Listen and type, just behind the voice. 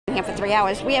it for 3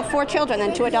 hours. We have 4 children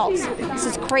and 2 adults. This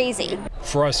is crazy.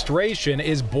 Frustration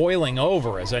is boiling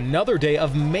over as another day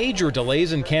of major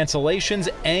delays and cancellations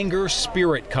anger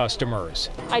Spirit customers.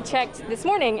 I checked this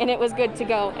morning and it was good to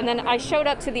go. And then I showed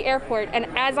up to the airport, and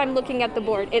as I'm looking at the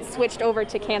board, it switched over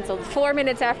to canceled 4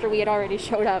 minutes after we had already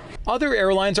showed up. Other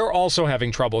airlines are also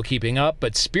having trouble keeping up,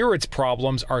 but Spirit's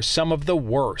problems are some of the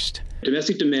worst.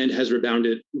 Domestic demand has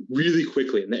rebounded really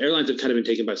quickly, and the airlines have kind of been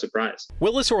taken by surprise.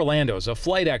 Willis Orlando's a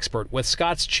flight expert with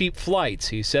Scott's Cheap Flights.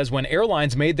 He says when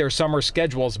airlines made their summer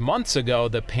schedules months ago,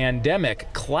 the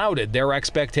pandemic clouded their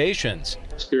expectations.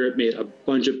 Spirit made a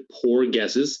bunch of poor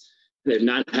guesses. They've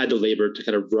not had the labor to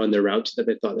kind of run their routes that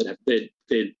they thought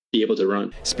they'd be able to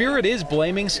run. Spirit is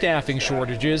blaming staffing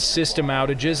shortages, system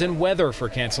outages, and weather for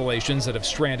cancellations that have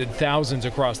stranded thousands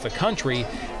across the country.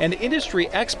 And industry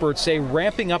experts say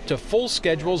ramping up to full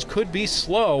schedules could be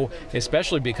slow,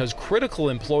 especially because critical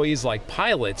employees like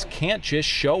pilots can't just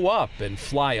show up and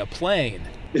fly a plane.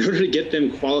 In order to get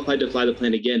them qualified to fly the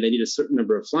plane again, they need a certain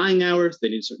number of flying hours, they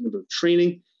need a certain number of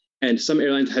training. And some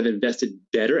airlines have invested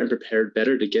better and prepared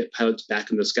better to get pilots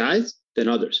back in the skies than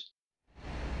others.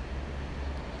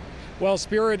 Well,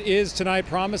 Spirit is tonight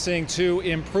promising to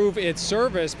improve its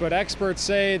service, but experts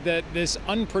say that this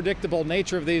unpredictable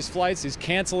nature of these flights, these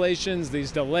cancellations,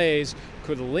 these delays,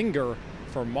 could linger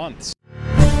for months.